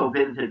 I also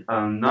visited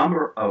a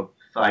number of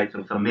sites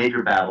of some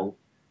major battles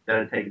that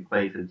had taken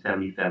place in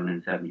 77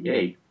 and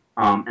 78,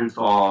 and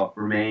saw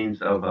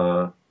remains of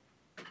a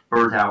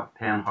burned-out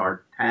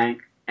Panhard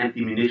tank,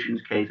 empty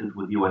munitions cases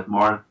with U.S.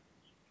 markings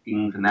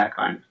and that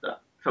kind of stuff.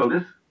 So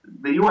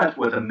the U.S.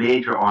 was a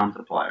major arms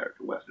supplier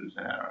to Western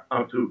Sahara,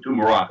 to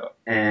Morocco.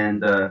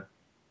 And the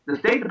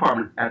State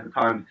Department at the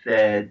time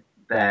said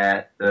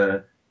that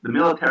the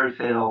military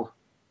sales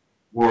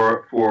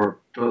were for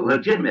the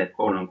legitimate,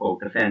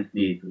 quote-unquote, defense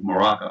needs of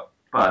Morocco.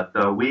 But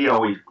we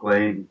always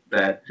claimed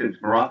that since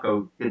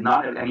Morocco did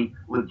not have any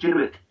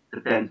legitimate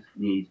defense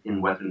needs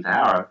in Western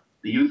Sahara,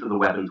 the use of the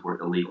weapons were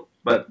illegal.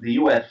 But the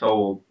U.S.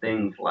 sold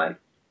things like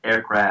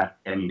aircraft,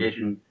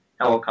 ammunition,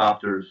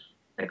 helicopters,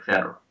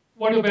 etc.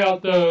 What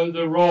about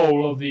the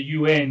role of the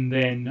UN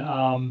then?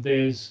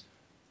 There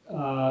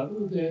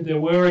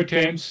were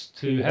attempts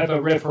to have a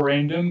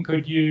referendum.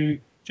 Could you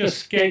just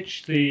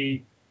sketch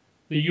the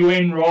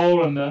UN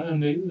role and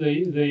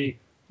the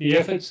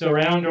efforts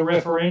around a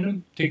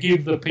referendum to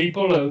give the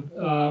people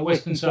of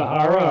Western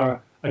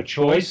Sahara a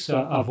choice,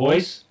 a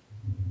voice?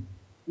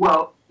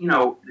 Well,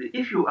 the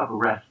issue of a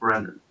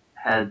referendum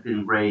had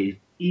been raised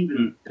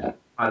even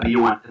by the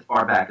UN as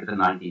far back as the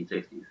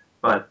 1960s,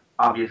 but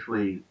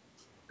obviously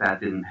that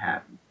didn't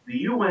happen. The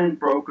UN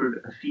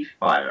brokered a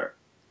ceasefire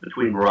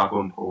between Morocco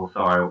and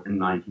Polisario in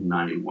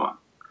 1991,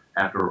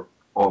 after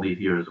all these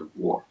years of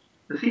war.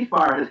 The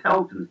ceasefire has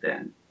held since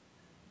then,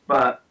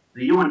 but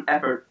the UN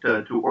effort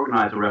to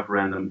organize a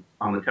referendum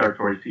on the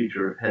territory's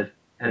future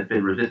has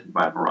been resisted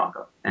by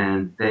Morocco.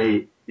 And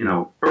they,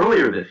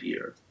 earlier this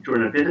year,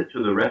 during a visit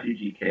to the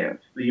refugee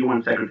camps, the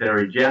UN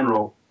Secretary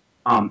General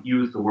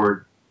used the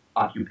word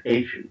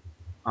occupation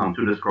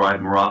to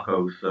describe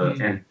Morocco's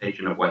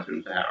annexation of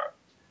Western Sahara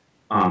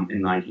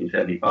in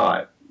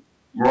 1975.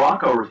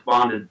 Morocco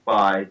responded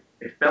by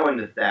expelling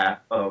the staff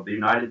of the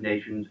United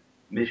Nations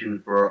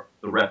Mission for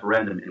the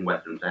Referendum in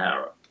Western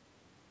Sahara,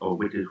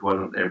 which is one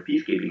of their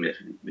peacekeeping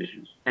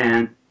missions.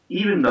 And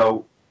even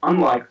though,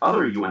 unlike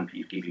other UN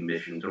peacekeeping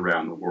missions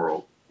around the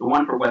world, the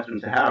one for Western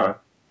Sahara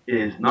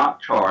is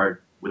not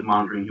charged with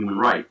monitoring human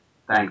rights,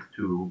 thanks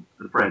to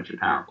the French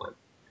apparently,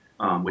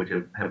 which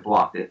have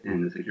blocked it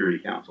in the Security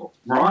Council.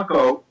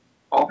 Morocco,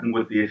 often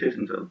with the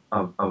assistance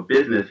of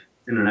business,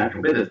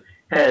 international business,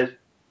 has,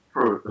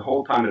 for the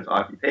whole time of its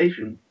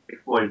occupation,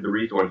 exploited the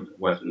resources of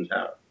Western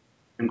Sahara,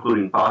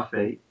 including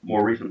phosphate,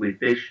 more recently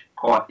fish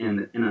caught in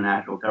the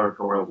international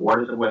territorial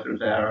waters of Western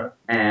Sahara,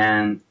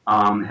 and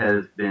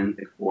has been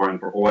exploring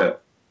for oil.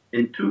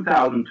 In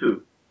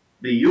 2002,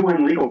 the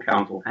UN Legal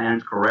Counsel,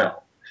 Hans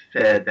Corell,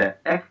 said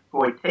that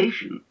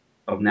exploitation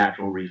of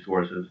natural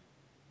resources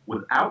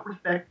without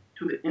respect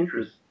to the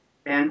interests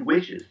and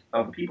wishes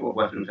of the people of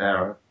Western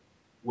Sahara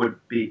would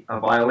be a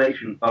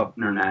violation of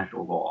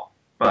international law.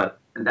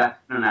 And that's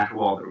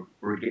international law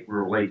that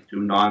relates to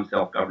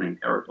non-self-governing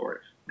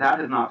territories. That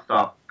has not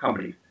stopped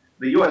companies.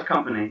 The U.S.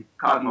 company,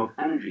 Cosmos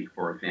Energy,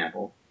 for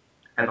example,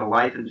 has a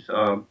license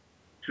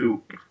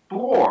to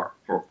explore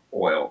for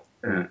oil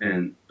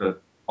in the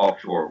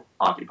offshore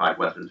occupied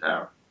Western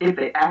Sahara. If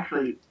they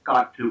actually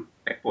got to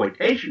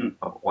exploitation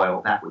of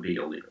oil, that would be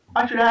illegal.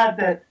 I should add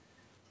that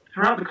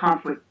throughout the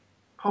conflict,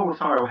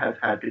 Polisario has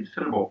had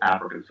considerable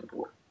African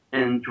support.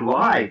 In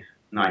July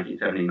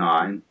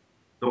 1979,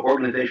 the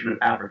Organization of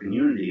African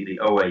Unity, the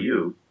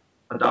OAU,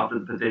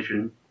 adopted the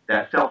position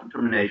that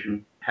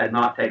self-determination had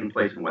not taken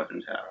place in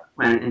Western Sahara.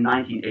 When in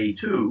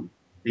 1982,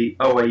 the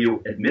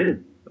OAU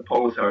admitted the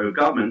Polisario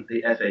government,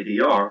 the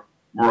SADR,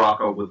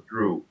 Morocco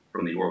withdrew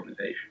from the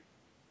organization.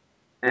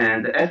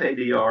 And the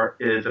SADR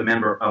is a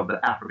member of the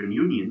African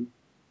Union,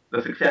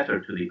 the successor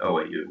to the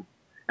OAU.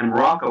 And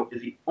Morocco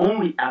is the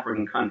only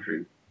African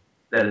country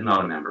that is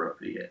not a member of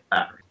the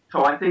African.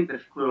 So I think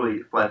this clearly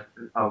reflects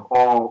of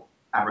all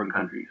African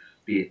countries,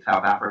 be it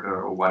South Africa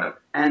or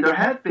whatever. And there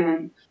has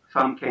been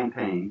some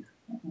campaigns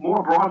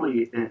more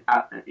broadly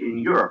in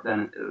Europe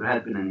than it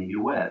has been in the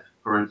U.S.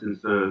 For instance,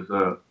 there's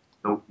the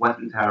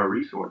Western Sahara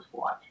Resource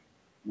Watch,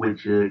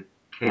 which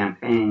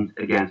campaigns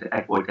against the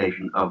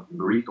exploitation of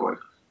the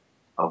resources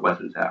of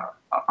Western Sahara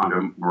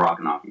under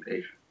Moroccan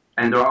occupation.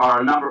 And there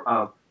are a number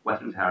of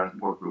Western Sahara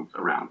support groups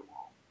around the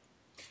world.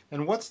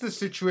 And what's the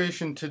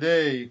situation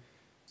today,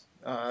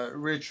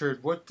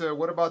 Richard? What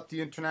about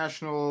the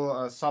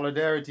international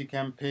solidarity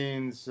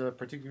campaigns,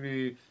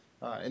 particularly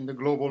in the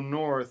global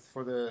north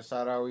for the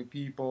Sahrawi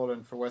people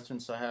and for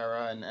Western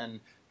Sahara, and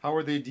how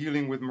are they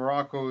dealing with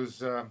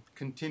Morocco's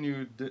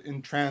continued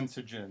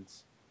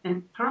intransigence?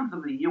 In terms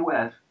of the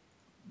U.S.,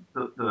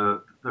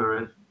 there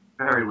is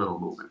very little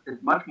movement.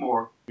 It's much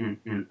more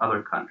in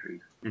other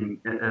countries,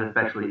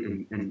 especially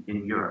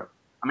in Europe.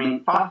 I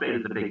mean, phosphate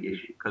is a big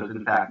issue because,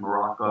 in fact,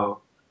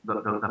 Morocco,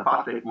 the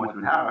phosphate from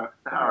Western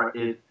Sahara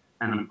is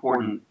an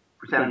important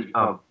percentage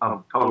of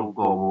total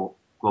global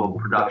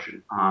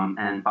production,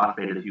 and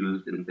phosphate is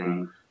used in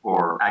things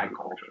for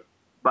agriculture.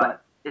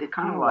 But it's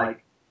kind of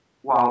like,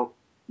 while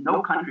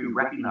no country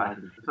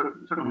recognizes,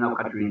 certainly no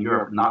country in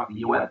Europe, not the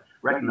U.S.,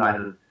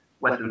 recognizes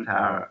Western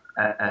Sahara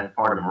as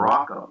part of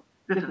Morocco,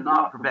 this has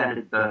not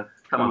prevented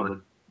some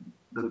of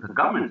the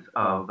governments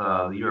of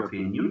the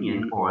European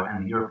Union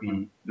and the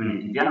European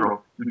Union in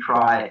general to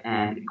try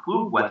and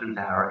include Western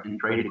Sahara in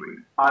trade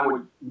agreements. I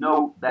would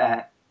note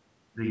that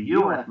the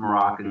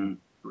U.S.-Moroccan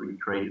free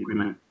trade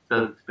agreement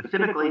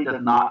specifically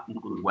does not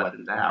include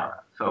Western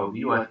Sahara. So the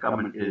U.S.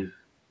 government is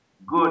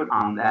good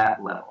on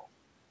that level.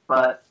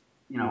 But,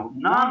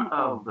 none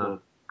of the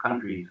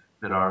countries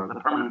that are the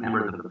permanent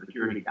members of the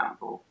Security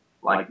Council,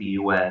 like the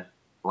U.S.,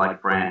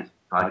 like France,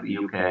 like the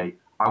UK,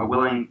 are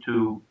willing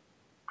to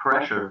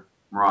pressure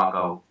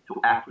Morocco to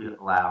actually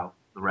allow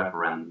the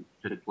referendum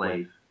to take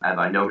place. As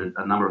I noted,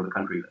 a number of the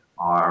countries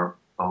are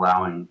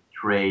allowing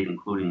trade,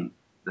 including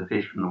the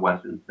fish from the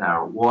Western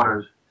Sahara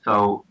waters.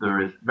 So there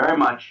is very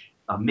much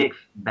a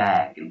mixed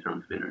bag in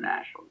terms of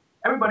international.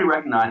 Everybody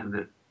recognizes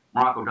that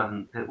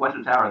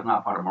Western Sahara is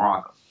not part of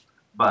Morocco,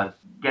 but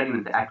getting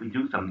them to actually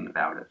do something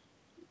about it,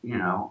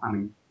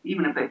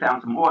 even if they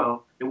found some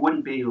oil, it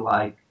wouldn't be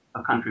like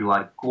a country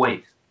like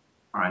Kuwait,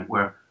 all right,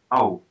 where,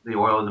 the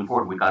oil is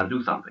important, we got to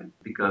do something,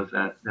 because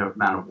their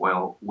amount of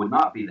oil would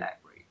not be that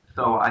great.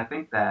 So I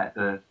think that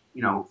the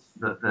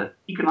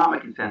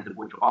economic incentive,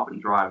 which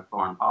often drives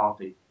foreign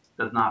policy,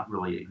 does not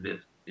really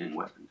exist in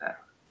Western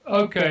Sahara.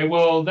 Okay,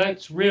 well,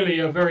 that's really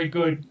a very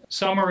good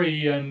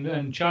summary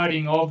and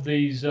charting of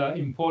these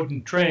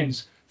important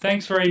trends.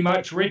 Thanks very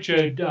much,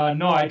 Richard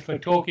Knight, for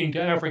talking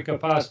to Africa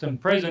Past and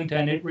Present,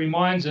 and it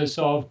reminds us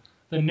of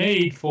the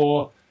need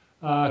for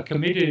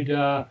committed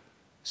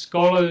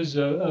scholars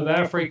of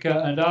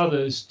Africa and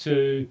others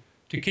to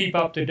keep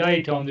up to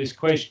date on this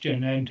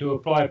question and to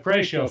apply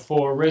pressure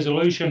for a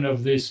resolution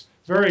of this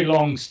very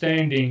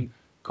long-standing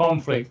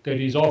conflict that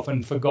is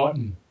often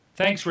forgotten.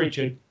 Thanks,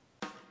 Richard.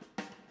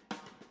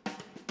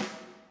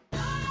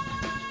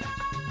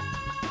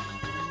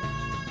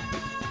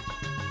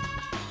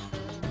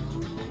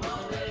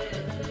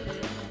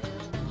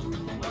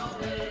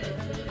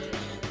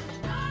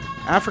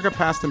 Africa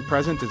Past and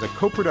Present is a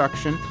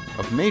co-production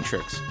of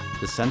Matrix,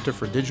 the Center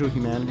for Digital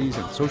Humanities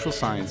and Social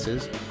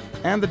Sciences,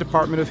 and the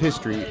Department of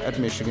History at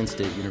Michigan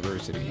State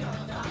University.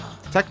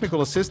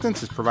 Technical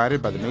assistance is provided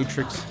by the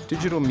Matrix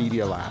Digital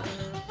Media Lab.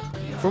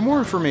 For more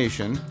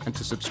information and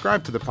to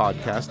subscribe to the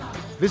podcast,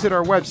 visit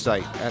our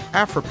website at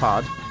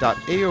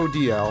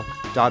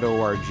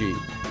afripod.aodl.org.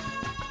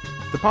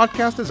 The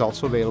podcast is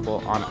also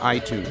available on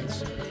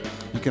iTunes.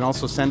 You can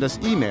also send us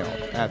email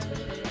at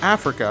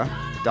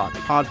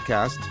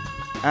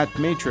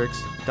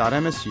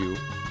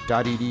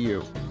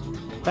africa.podcast@matrix.msu.edu.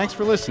 Thanks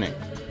for listening.